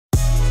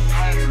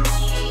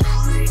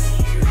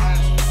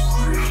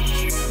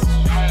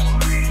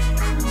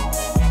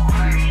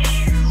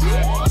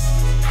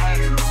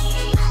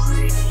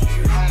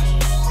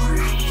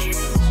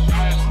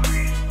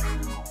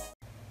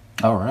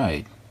All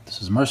right, this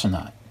is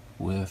Mercenaut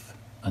with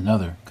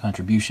another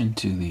contribution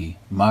to the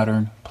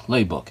Modern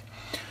Playbook.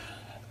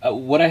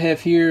 What I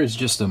have here is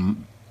just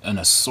an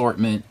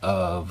assortment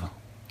of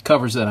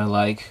covers that I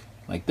like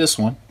this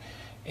one,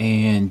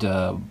 and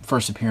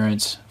first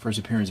appearance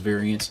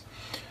variants.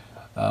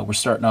 We're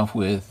starting off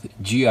with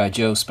G.I.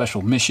 Joe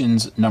Special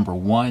Missions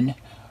 #1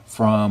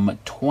 from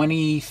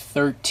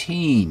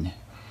 2013.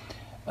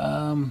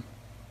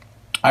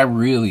 I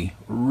really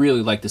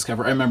like this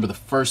cover. I remember the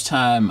first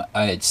time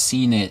I had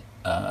seen it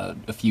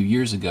a few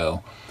years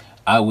ago.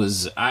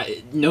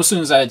 No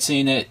sooner as I had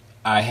seen it,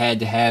 I had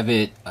to have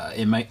it.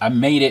 I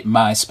made it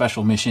my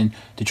special mission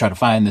to try to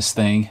find this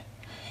thing,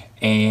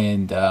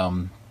 and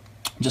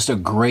just a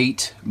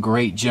great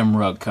Jim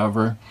Rugg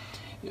cover.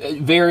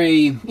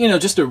 Very,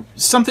 just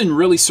something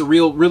really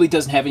surreal. Really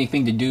doesn't have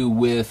anything to do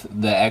with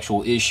the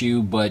actual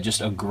issue, but just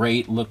a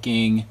great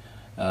looking,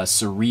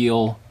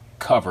 surreal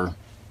cover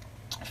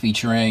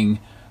featuring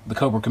the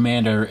Cobra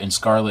Commander and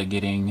Scarlet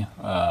being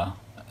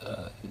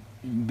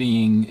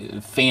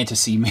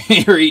fantasy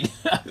married.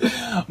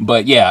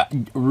 But yeah,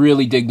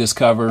 really dig this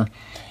cover.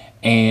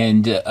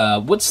 And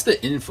what's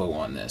the info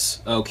on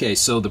this? Okay,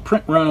 so the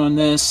print run on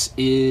this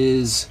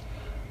is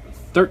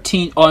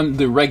 13 on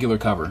the regular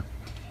cover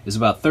is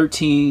about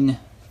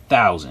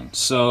 13,000.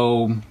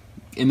 So,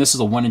 and this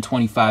is a 1 in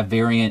 25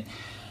 variant.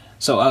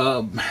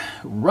 So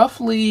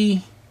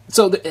roughly,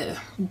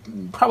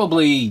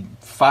 probably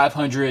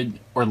 500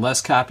 or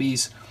less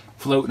copies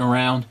floating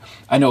around.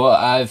 I know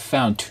I've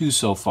found 2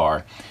 so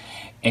far.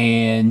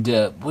 And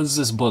what does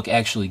this book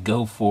actually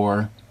go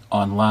for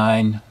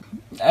online?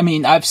 I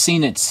mean, I've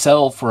seen it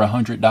sell for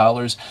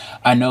 $100.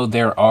 I know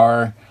there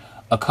are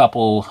a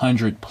couple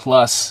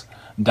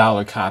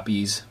 $100+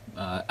 copies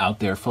out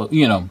there, like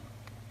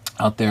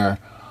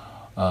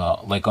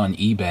on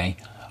eBay,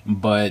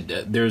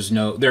 but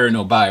there are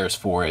no buyers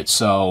for it.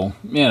 So,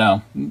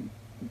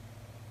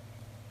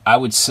 I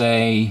would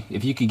say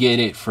if you could get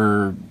it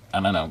for,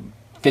 I don't know,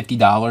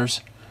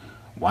 $50,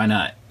 why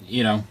not?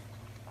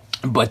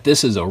 But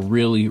this is a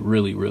really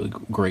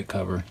great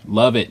cover.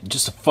 Love it.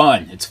 Just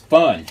fun. It's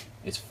fun.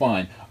 It's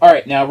fun. All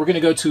right, now we're going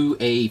to go to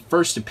a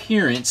first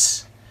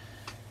appearance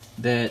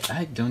that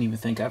I don't even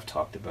think I've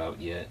talked about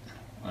yet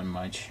on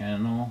my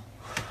channel.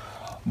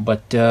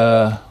 But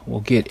we'll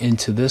get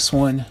into this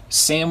one.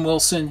 Sam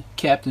Wilson,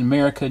 Captain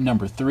America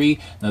 #3.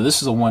 Now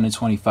this is a 1 in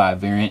 25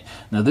 variant.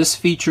 Now this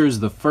features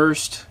the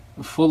first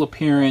full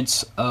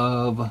appearance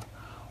of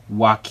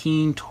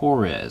Joaquin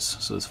Torres.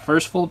 So it's the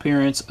first full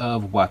appearance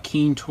of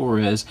Joaquin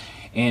Torres,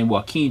 and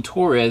Joaquin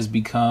Torres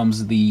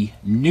becomes the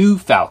new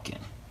Falcon.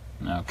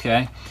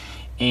 Okay,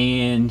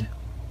 and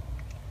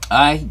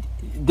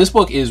this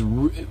book is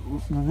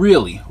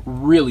really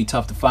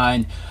tough to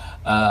find.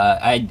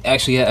 I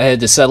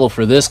had to settle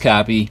for this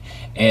copy,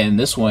 and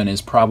this one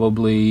is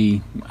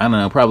probably, I don't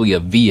know, probably a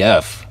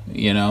VF,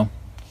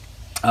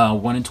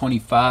 1 in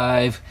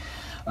 25.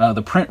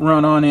 The print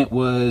run on it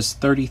was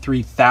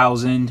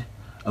 33,000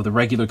 of the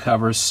regular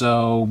cover,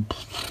 so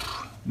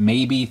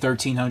maybe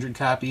 1,300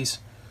 copies,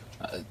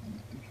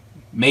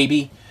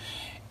 maybe.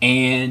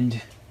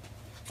 And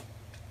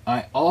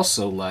I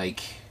also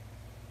like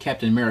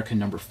Captain America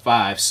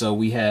 #5, so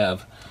we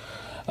have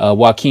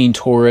Joaquin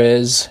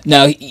Torres.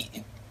 Now,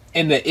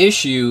 in the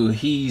issue,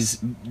 he's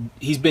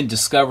been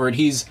discovered.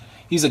 He's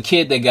a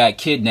kid that got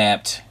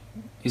kidnapped.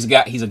 He's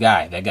a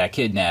guy that got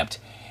kidnapped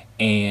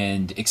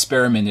and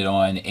experimented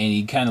on, and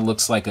he kind of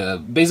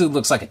basically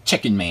looks like a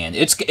chicken man.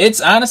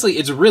 It's honestly,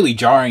 it's really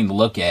jarring to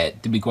look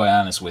at, to be quite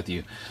honest with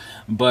you.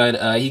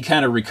 But he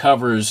kind of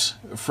recovers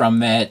from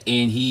that,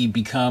 and he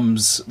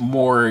becomes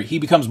more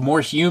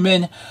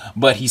human,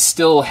 but he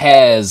still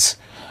has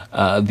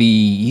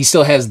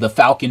the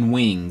Falcon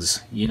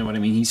wings. You know what I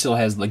mean? He still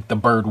has like the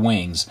bird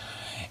wings,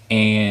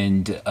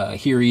 and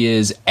here he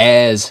is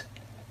as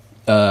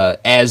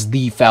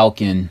the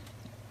Falcon,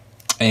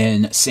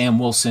 and Sam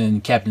Wilson,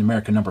 Captain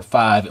America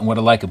 #5. And what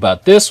I like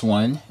about this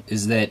one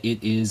is that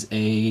it is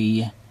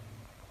a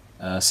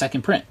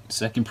second print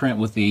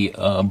with the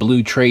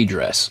blue trade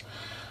dress.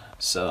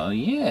 So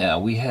yeah,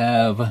 we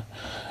have.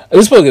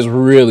 This book is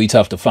really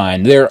tough to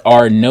find. There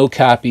are no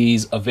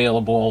copies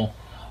available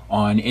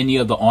on any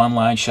of the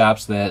online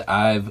shops that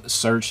I've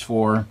searched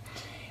for,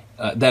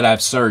 and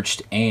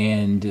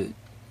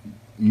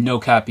no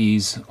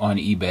copies on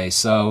eBay.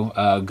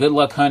 So good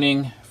luck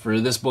hunting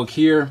for this book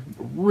here.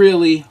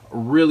 Really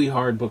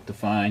hard book to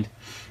find.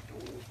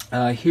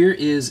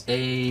 Here's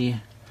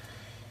a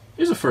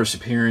first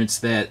appearance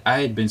that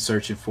I had been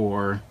searching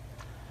for,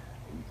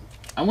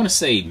 I want to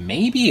say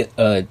maybe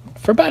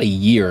for about a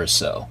year or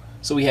so.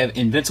 So we have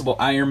Invincible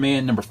Iron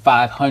Man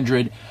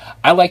 #500.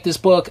 I like this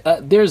book.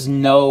 There's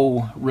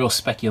no real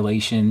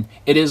speculation.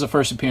 It is a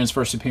first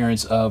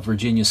appearance of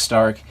Virginia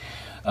Stark.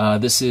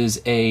 This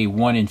is a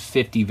 1 in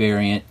 50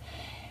 variant.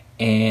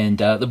 And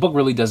the book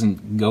really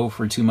doesn't go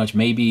for too much.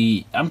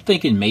 I'm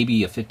thinking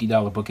maybe a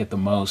 $50 book at the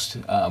most.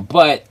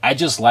 But I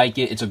just like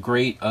it. It's a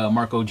great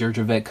Marco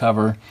Djurjevic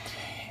cover.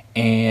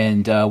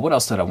 And what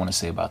else did I want to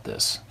say about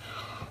this?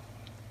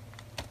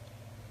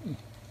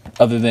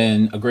 other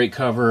than a great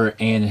cover,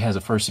 and it has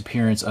a first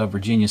appearance of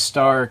Virginia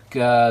Stark,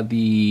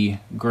 the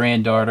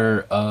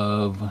granddaughter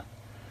of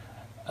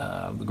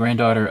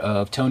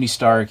Tony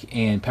Stark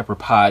and Pepper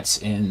Potts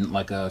in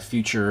like a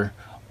future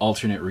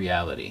alternate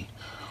reality.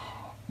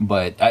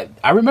 But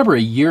I remember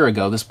a year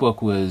ago this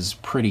book was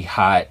pretty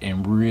hot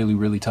and really,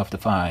 really tough to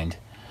find.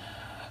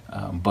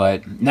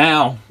 But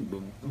now,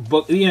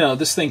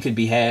 this thing could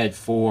be had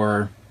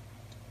for,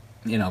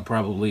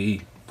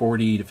 probably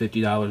 $40 to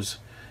 $50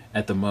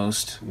 at the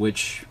most,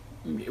 which,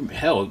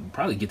 hell,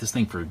 probably get this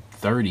thing for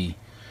 $30.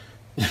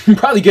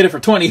 Probably get it for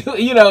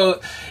 $20.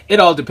 It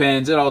all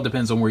depends. It all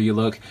depends on where you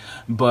look.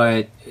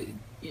 But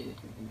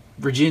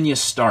Virginia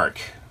Stark.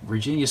 We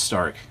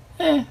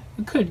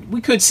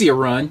could see a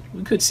run.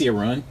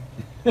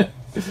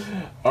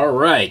 All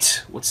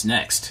right. What's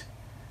next?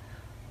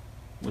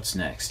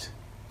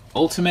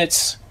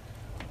 Ultimates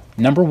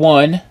number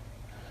 1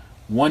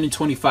 in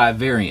 25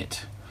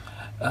 variant.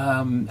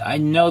 I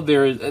know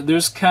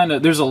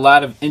there's a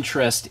lot of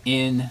interest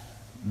in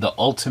the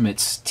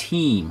Ultimates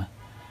team.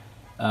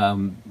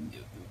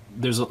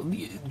 There's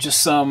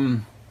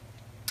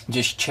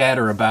just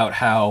chatter about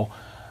how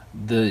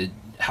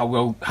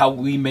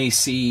we may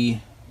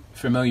see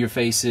familiar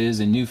faces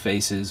and new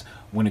faces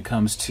when it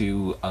comes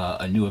to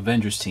a new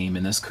Avengers team,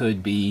 and this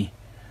could be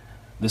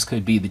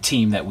the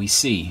team that we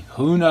see.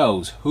 Who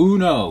knows?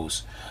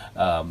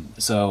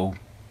 So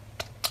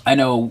I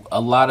know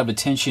a lot of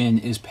attention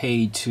is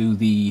paid to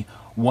the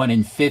 1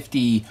 in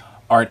 50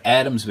 Art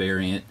Adams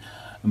variant,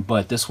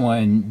 but this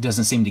one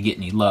doesn't seem to get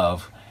any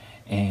love,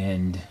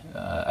 and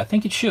I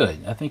think it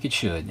should.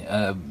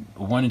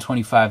 1 in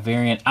 25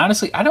 variant.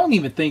 Honestly, I don't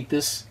even think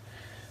this.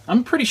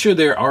 I'm pretty sure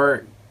there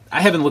are. I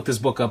haven't looked this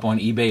book up on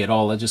eBay at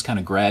all. I just kind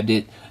of grabbed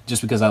it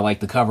just because I like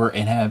the cover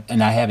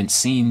and I haven't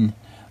seen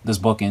this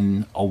book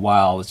in a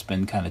while. It's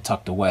been kind of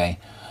tucked away.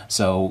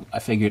 So I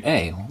figured,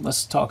 hey,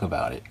 let's talk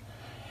about it.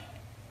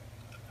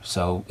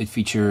 So it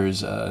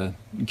features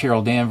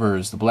Carol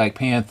Danvers, the Black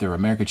Panther,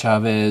 America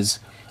Chavez,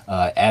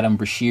 Adam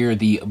Brashear,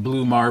 the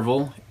Blue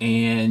Marvel,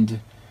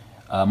 and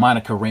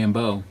Monica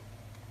Rambeau.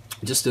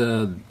 I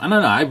don't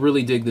know, I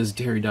really dig this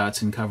Terry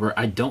Dodson cover.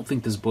 I don't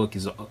think this book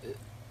is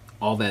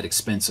all that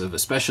expensive,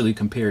 especially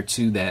compared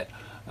to that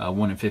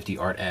 1 in 50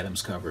 Art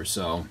Adams cover.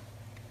 So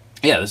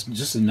yeah, it's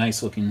just a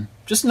nice looking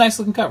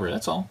cover.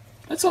 That's all.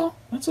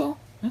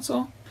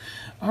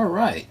 All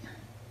right.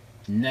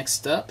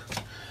 Next up.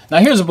 Now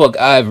here's a book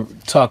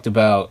I've talked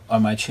about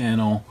on my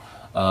channel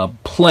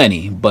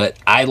plenty, but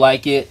I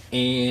like it,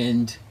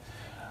 and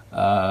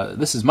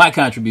this is my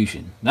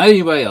contribution, not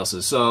anybody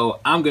else's.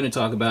 So I'm going to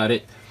talk about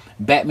it.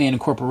 Batman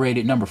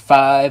Incorporated number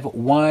 5,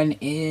 1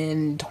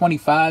 in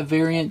 25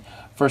 variant.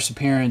 First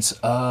appearance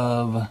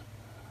of,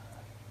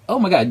 oh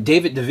my God,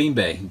 David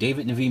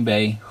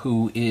Naveen,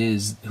 who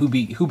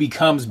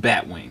becomes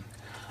Batwing.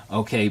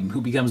 Okay,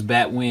 who becomes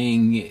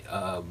Batwing,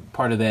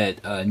 part of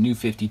that New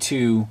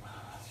 52,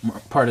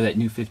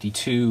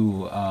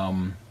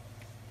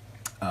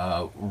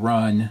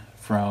 run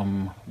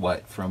from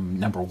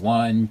number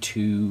 1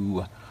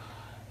 to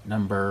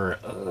number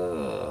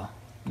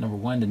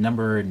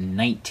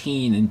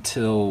 19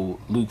 until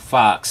Luke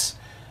Fox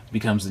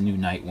becomes the new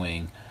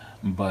Nightwing.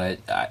 But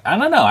I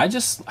don't know.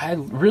 I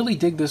really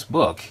dig this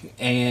book,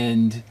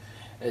 and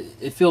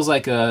it feels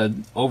like a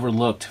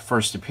overlooked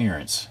first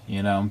appearance.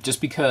 Just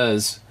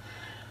because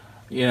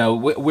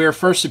we're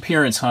first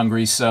appearance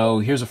hungry. So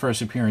here's a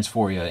first appearance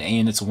for you,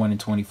 and it's a 1 in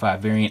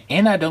 25 variant.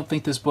 And I don't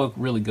think this book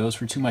really goes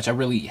for too much. I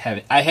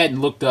hadn't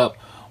looked up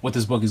what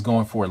this book is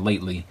going for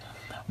lately,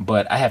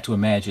 but I have to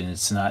imagine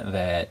it's not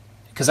that,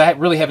 because I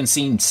really haven't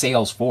seen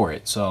sales for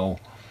it. So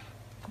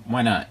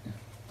why not?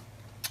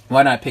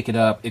 Why not pick it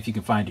up if you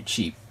can find it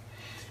cheap?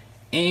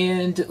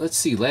 And let's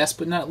see, last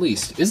but not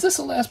least. Is this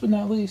a last but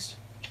not least?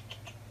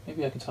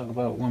 Maybe I can talk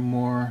about one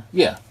more.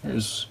 Yeah,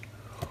 here's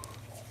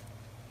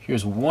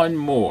one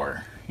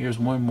more.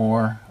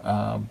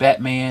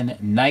 Batman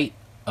Night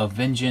of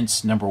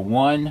Vengeance number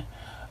 1.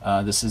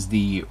 This is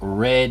the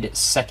red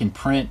second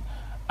print.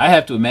 I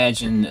have to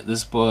imagine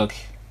this book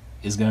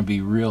is going to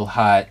be real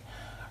hot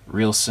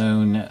real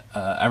soon.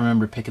 I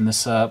remember picking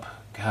this up,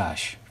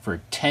 gosh, for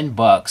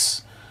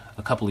 $10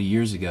 a couple of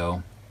years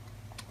ago,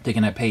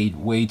 thinking I paid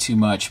way too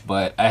much,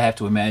 but I have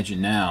to imagine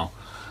now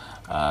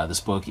this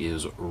book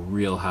is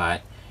real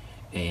hot,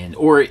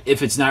 or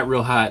if it's not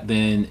real hot,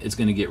 then it's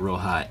going to get real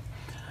hot.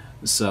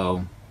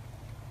 So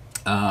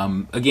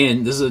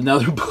again, this is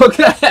another book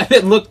I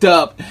haven't looked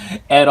up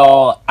at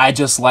all. I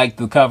just like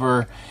the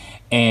cover,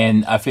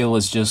 and I feel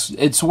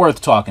it's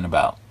worth talking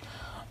about.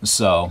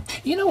 So,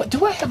 you know what?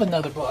 Do I have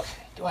another book?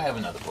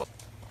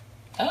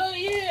 Oh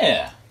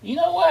yeah. You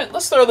know what?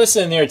 Let's throw this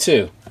in there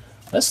too.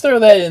 This is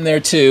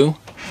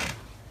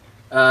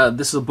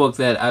a book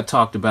that I've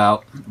talked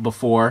about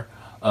before.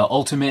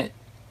 Ultimate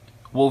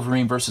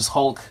Wolverine vs.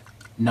 Hulk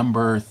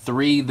number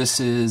 3.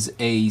 This is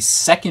a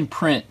second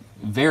print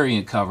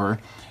variant cover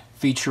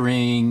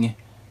featuring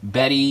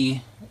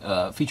Betty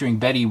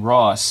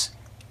Ross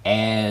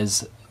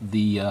as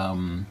the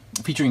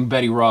featuring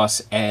Betty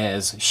Ross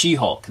as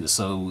She-Hulk.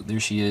 So there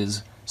she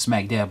is,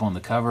 smack dab on the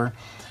cover.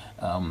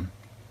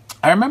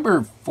 I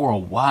remember for a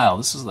while,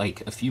 this is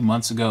like a few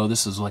months ago,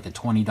 this is like a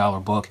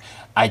 $20 book.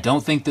 I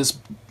don't think that's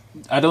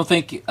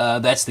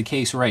the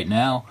case right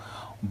now,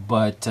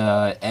 but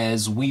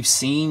as we've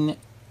seen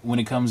when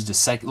it comes to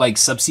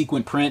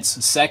subsequent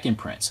prints, second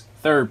prints,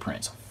 third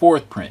prints,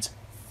 fourth prints,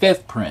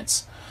 fifth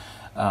prints,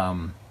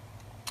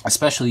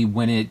 especially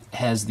when it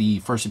has the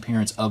first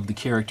appearance of the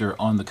character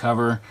on the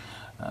cover,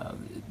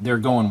 they're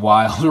going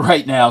wild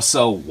right now.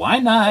 So why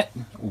not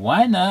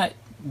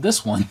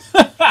this one?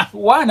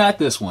 Why not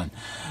this one?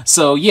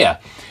 So yeah,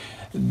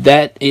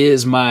 that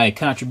is my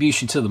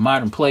contribution to the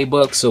Modern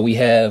Playbook. So we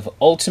have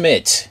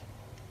Ultimate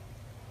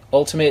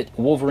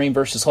Wolverine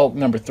vs. Hulk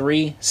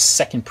 #3,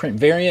 second print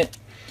variant.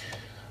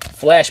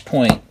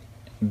 Flashpoint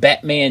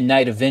Batman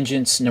Night of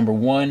Vengeance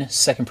 #1,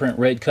 second print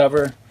red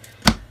cover.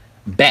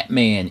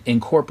 Batman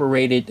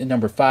Incorporated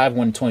 #5,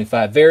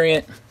 1/25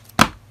 variant.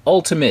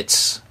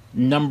 Ultimates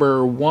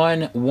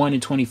 #1,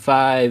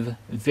 1/25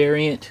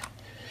 variant.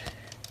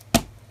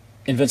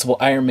 Invincible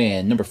Iron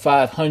Man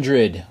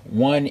 #500,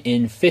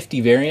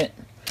 1/50 variant.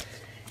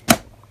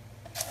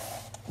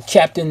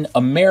 Captain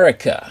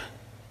America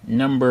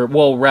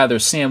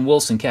Sam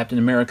Wilson Captain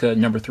America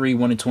 #3,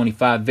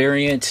 1/25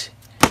 variant.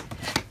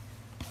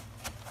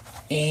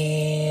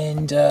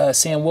 And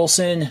Sam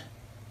Wilson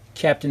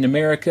Captain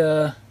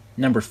America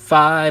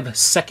 #5,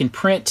 second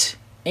print.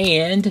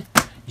 And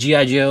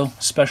G.I. Joe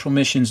Special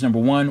Missions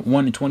 #1,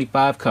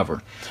 1/25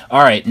 cover.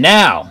 All right,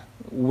 now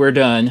we're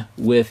done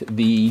with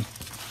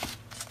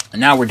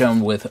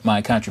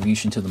my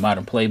contribution to the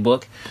Modern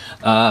Playbook.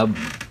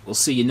 We'll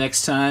see you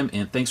next time,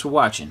 and thanks for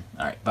watching.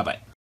 All right, bye-bye.